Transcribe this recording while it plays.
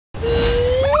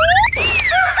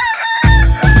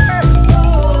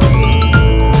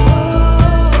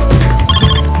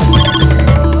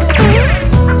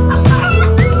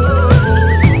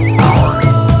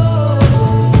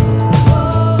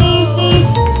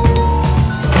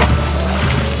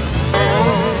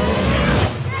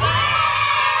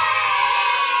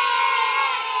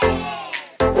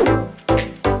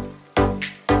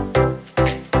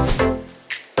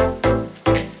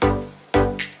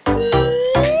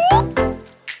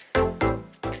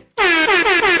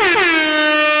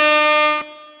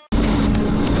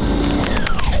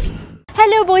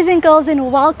girls,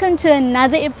 and welcome to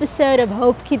another episode of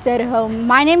Hope Kids at Home.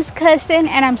 My name is Kirsten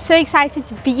and I'm so excited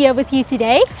to be here with you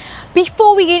today.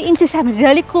 Before we get into some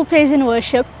really cool praise and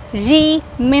worship,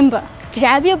 remember,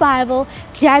 grab your Bible,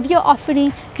 grab your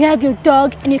offering, grab your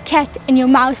dog and your cat and your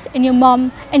mouse and your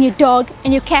mom and your dog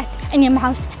and your cat and your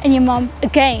mouse and your mom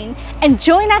again, and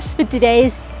join us for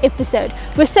today's episode.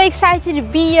 We're so excited to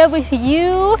be here with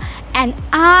you, and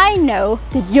I know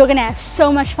that you're gonna have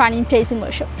so much fun in praise and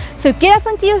worship. So get up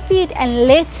onto your feet and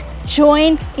let's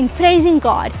join in praising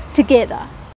God together.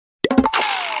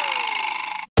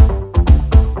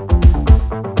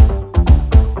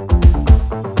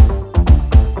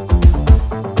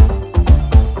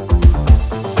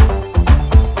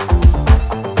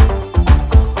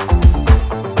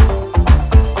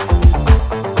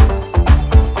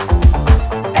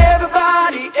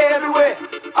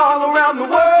 All around the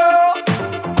world,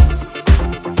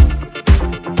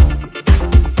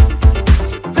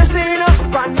 listen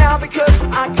up right now, because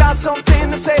I got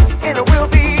something to say and it will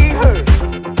be heard.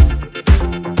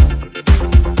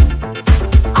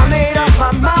 I made up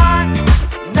my mind,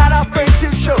 not afraid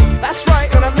to show. That's right,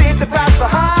 gonna leave the past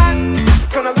behind,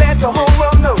 gonna let the whole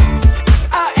world know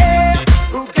I am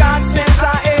who God says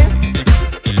I am.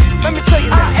 Let me tell you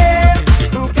now, I am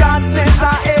who God says I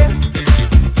am.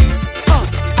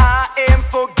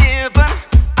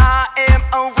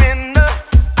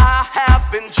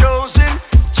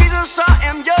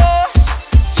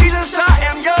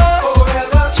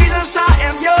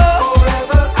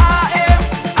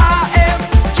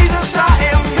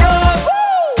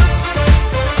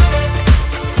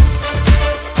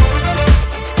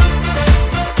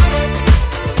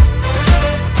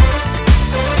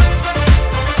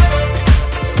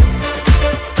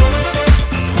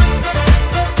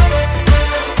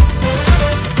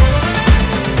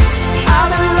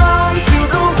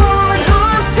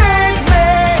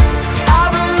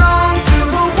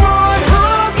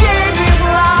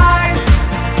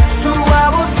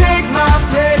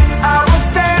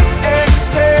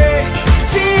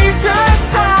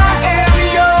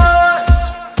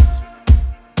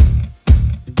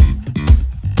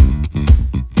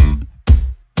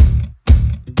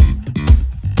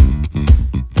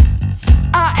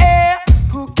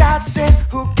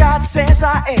 Says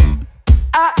I am.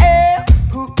 I am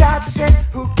who God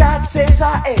says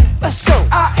I am. Let's go.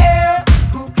 I am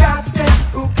who God says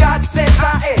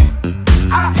I am.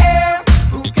 I am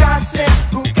who God says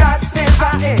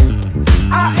I am.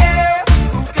 I am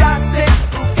who God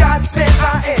says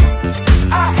I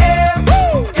am. I am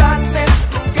who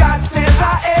God says I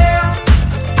am.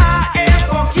 I am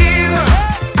forgiven.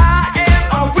 I am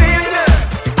a winner.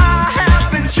 I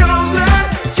have been chosen.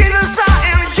 Jesus, I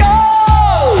am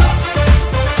yours.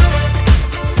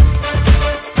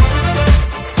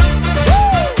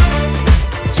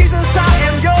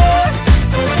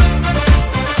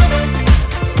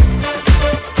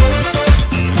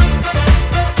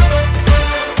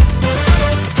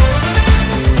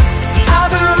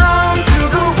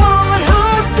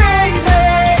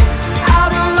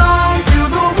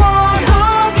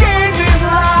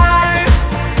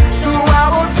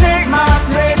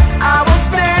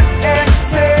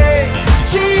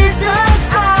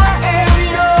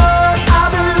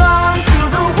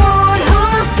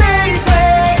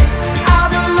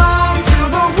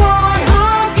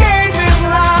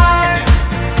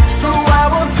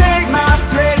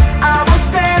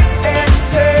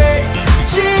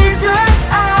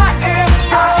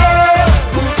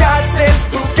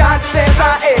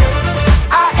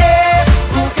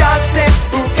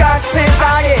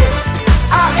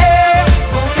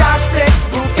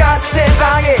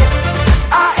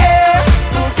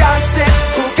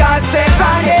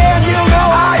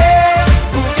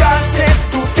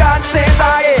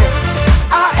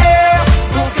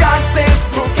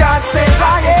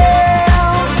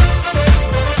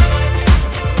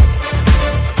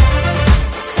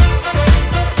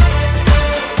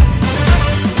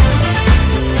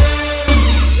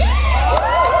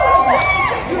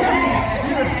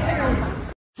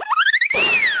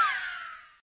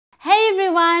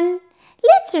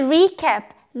 Let's recap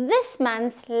this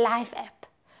month's Life app.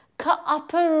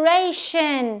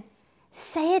 Cooperation.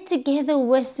 Say it together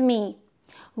with me.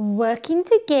 Working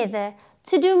together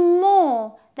to do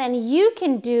more than you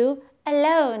can do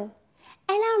alone.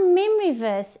 And our memory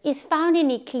verse is found in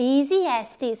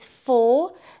Ecclesiastes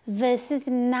 4 verses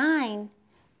 9.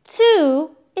 2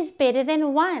 is better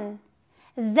than 1.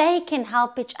 They can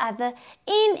help each other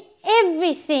in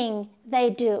everything they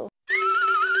do.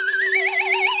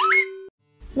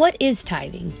 What is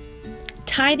tithing?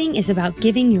 Tithing is about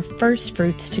giving your first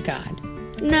fruits to God.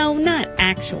 No, not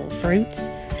actual fruits,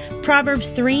 Proverbs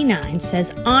 3:9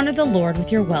 says, "Honor the Lord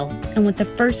with your wealth and with the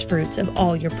first fruits of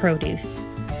all your produce."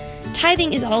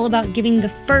 Tithing is all about giving the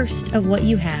first of what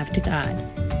you have to God.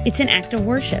 It's an act of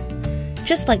worship,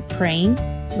 just like praying,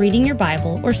 reading your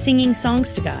Bible, or singing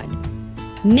songs to God.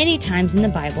 Many times in the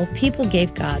Bible, people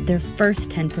gave God their first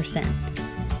 10%.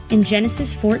 In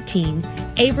Genesis 14,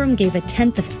 Abram gave a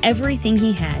tenth of everything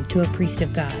he had to a priest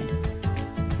of God.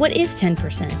 What is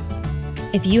 10%?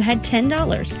 If you had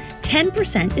 $10,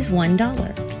 10% is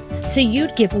 $1. So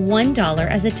you'd give $1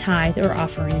 as a tithe or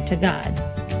offering to God.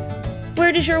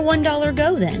 Where does your $1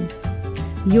 go then?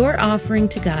 Your offering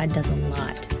to God does a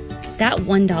lot. That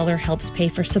 $1 helps pay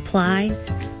for supplies,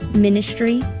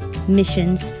 ministry,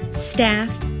 missions,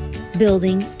 staff,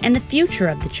 building, and the future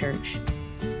of the church.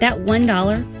 That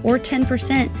 $1 or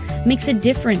 10% makes a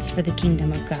difference for the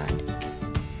kingdom of God.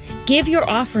 Give your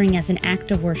offering as an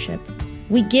act of worship.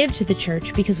 We give to the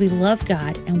church because we love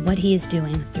God and what He is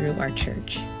doing through our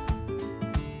church.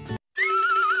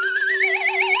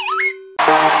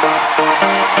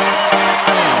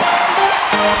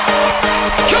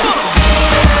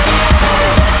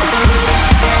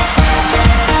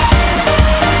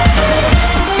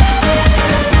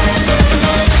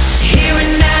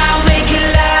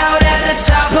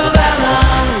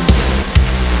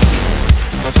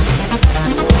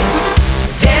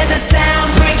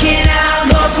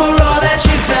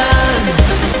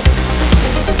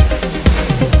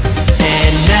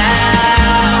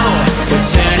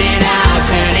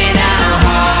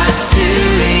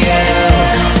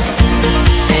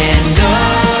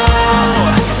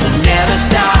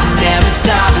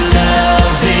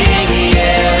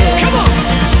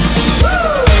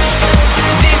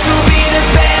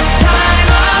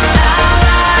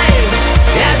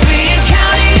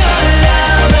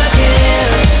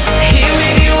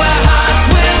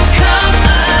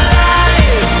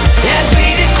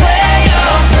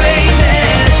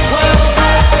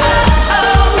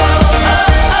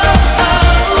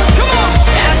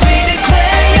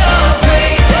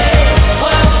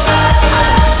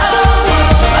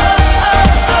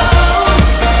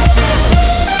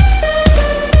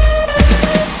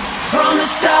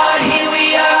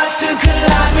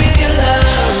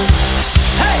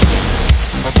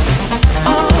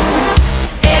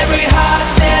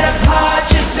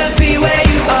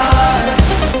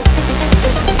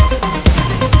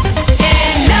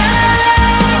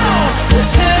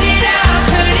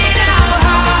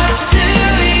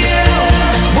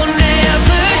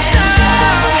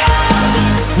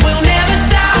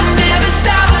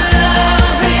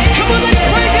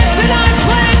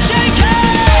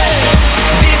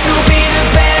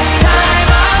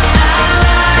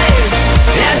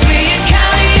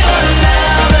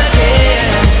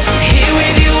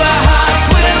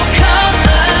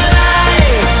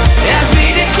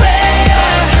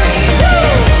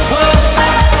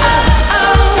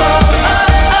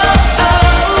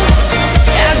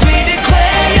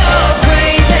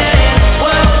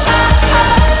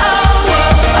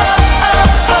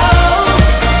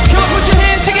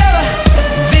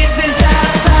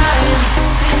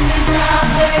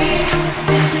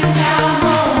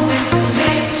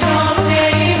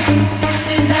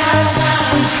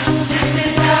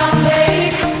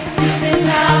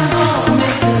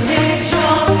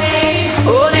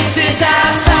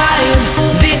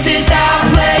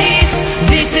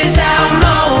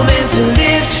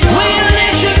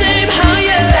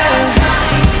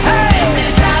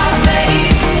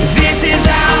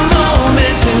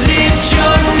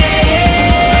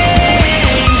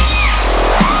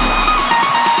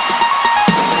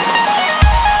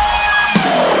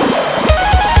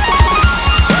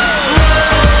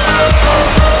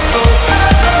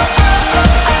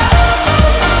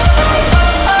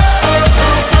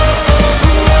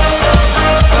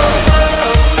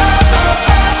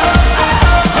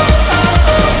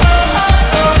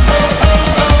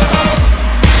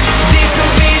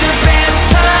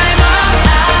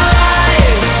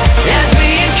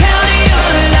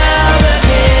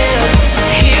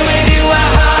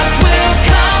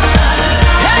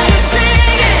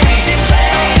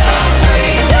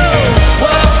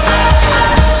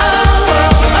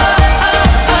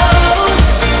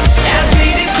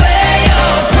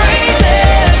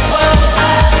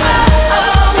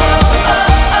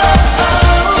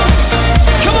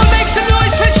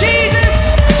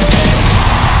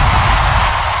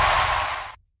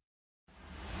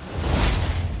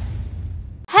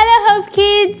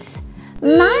 kids! My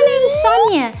name is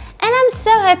Sonja and I'm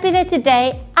so happy that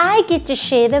today I get to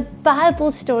share the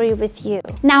Bible story with you.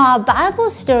 Now our Bible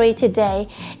story today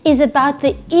is about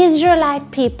the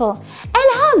Israelite people and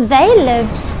how now they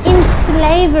lived in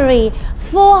slavery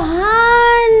for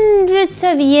hundreds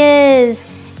of years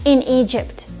in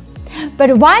Egypt.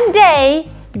 But one day,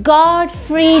 God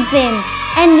freed them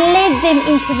and led them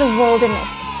into the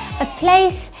wilderness, a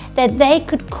place that they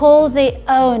could call their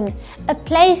own, a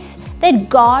place that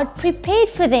God prepared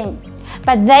for them.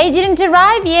 But they didn't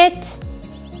arrive yet,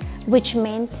 which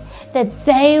meant that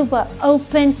they were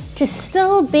open to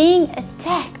still being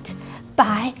attacked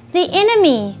by the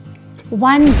enemy.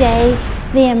 One day,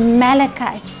 the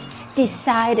Amalekites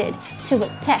decided to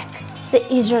attack the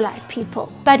Israelite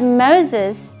people. But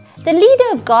Moses, the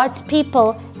leader of God's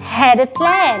people, had a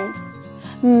plan.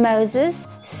 Moses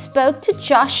spoke to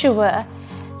Joshua,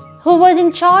 who was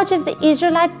in charge of the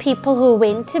Israelite people who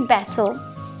went to battle.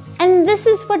 And this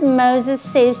is what Moses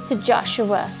says to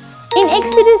Joshua in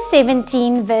Exodus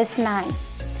 17 verse 9.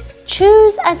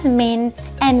 Choose us men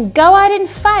and go out and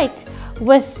fight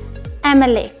with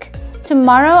Amalek.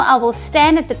 Tomorrow I will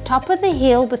stand at the top of the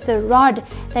hill with the rod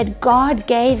that God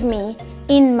gave me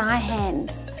in my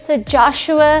hand. So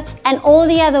Joshua and all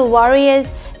the other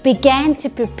warriors began to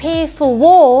prepare for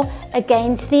war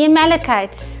against the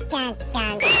Amalekites.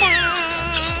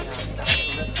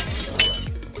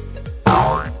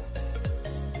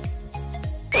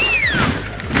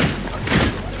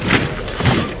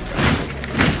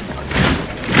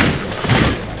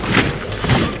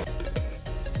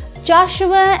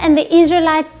 Joshua and the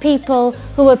Israelite people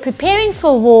who were preparing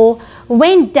for war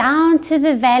went down to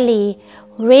the valley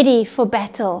ready for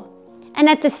battle. And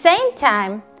at the same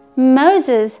time,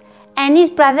 Moses and his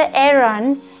brother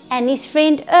Aaron and his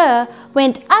friend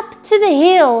went up to the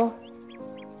hill,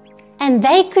 and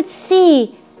they could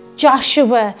see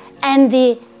Joshua and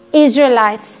the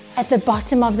Israelites at the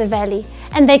bottom of the valley,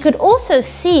 and they could also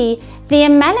see the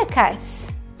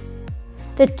Amalekites.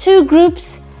 The two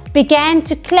groups began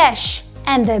to clash,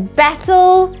 and the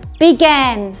battle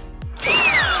began.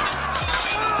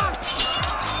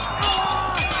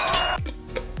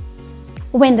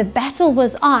 When the battle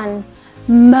was on,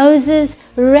 Moses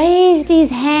raised his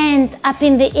hands up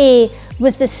in the air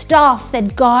with the staff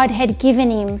that God had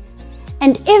given him.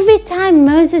 And every time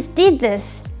Moses did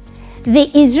this,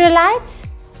 the Israelites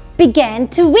began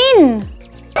to win.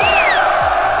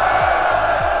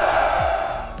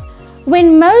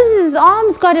 When Moses'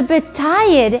 arms got a bit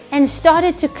tired and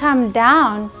started to come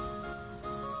down,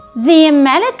 the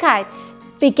Amalekites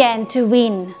began to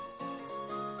win.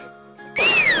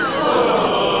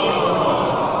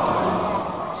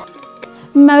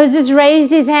 Moses raised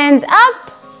his hands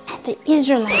up, and the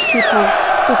Israelite people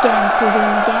began to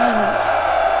win again.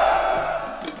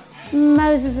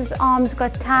 Moses' arms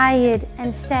got tired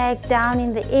and sagged down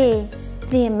in the air.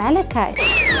 The Amalekites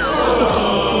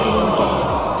began to win again.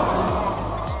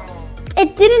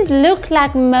 It didn't look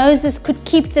like Moses could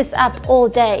keep this up all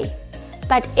day,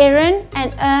 but Aaron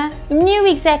and knew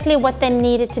exactly what they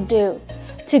needed to do.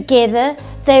 Together,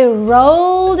 they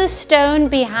rolled a stone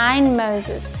behind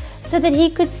Moses so that he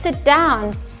could sit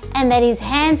down and that his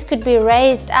hands could be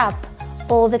raised up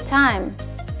all the time.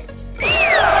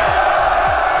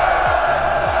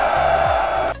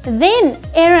 Then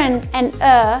Aaron and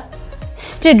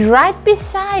stood right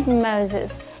beside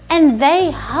Moses, and they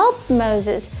helped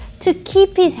Moses to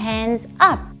keep his hands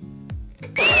up.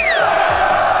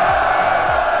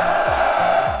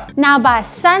 Now by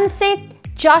sunset,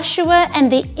 Joshua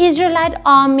and the Israelite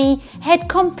army had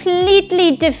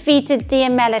completely defeated the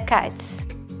Amalekites.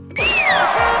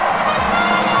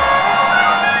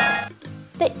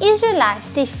 The Israelites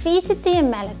defeated the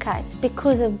Amalekites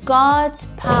because of God's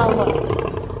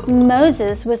power.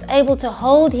 Moses was able to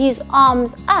hold his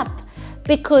arms up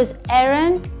because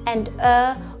Aaron and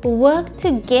worked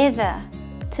together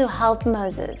to help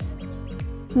Moses.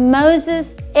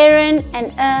 Moses, Aaron,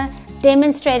 and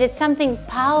demonstrated something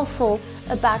powerful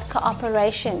about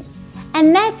cooperation.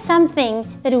 And that's something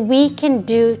that we can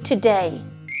do today.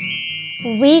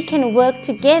 We can work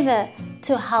together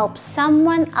to help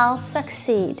someone else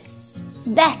succeed.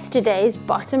 That's today's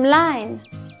bottom line.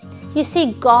 You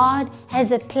see, God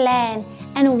has a plan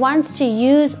and wants to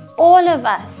use all of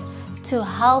us to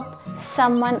help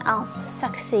someone else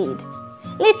succeed.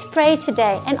 Let's pray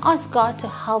today and ask God to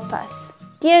help us.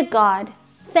 Dear God,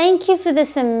 thank you for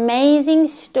this amazing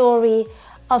story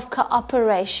of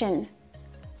cooperation.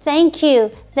 Thank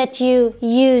you that you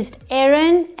used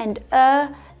Aaron and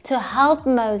to help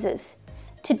Moses.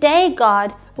 Today,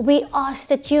 God, we ask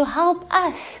that you help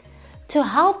us to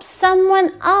help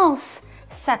someone else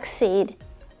succeed.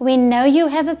 We know you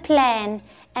have a plan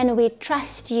and we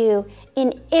trust you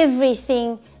in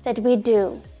everything that we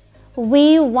do.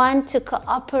 We want to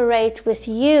cooperate with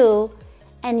you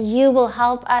and you will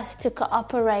help us to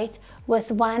cooperate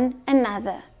with one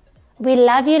another. We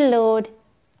love you, Lord.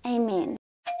 Amen.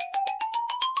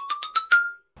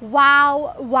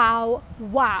 Wow, wow,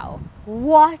 wow.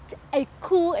 What a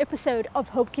cool episode of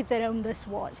Hope Kids at Home this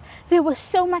was. There was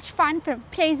so much fun, from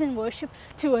praise and worship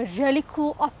to a really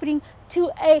cool offering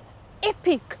to a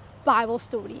epic Bible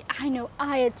story. I know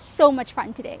I had so much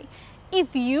fun today.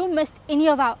 If you missed any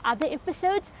of our other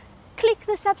episodes, click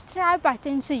the subscribe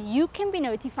button so you can be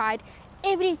notified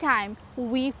every time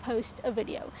we post a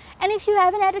video. And if you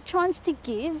haven't had a chance to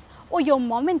give, or your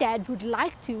mom and dad would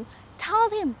like to, tell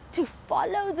them to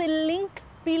follow the link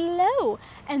below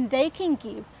and they can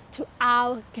give to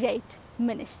our great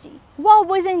ministry. Well,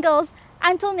 boys and girls,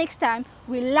 until next time,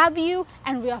 we love you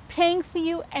and we are praying for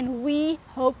you, and we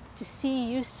hope to see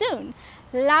you soon.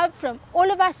 Love from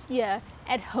all of us here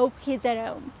at Hope Kids at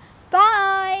Home.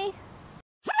 Bye!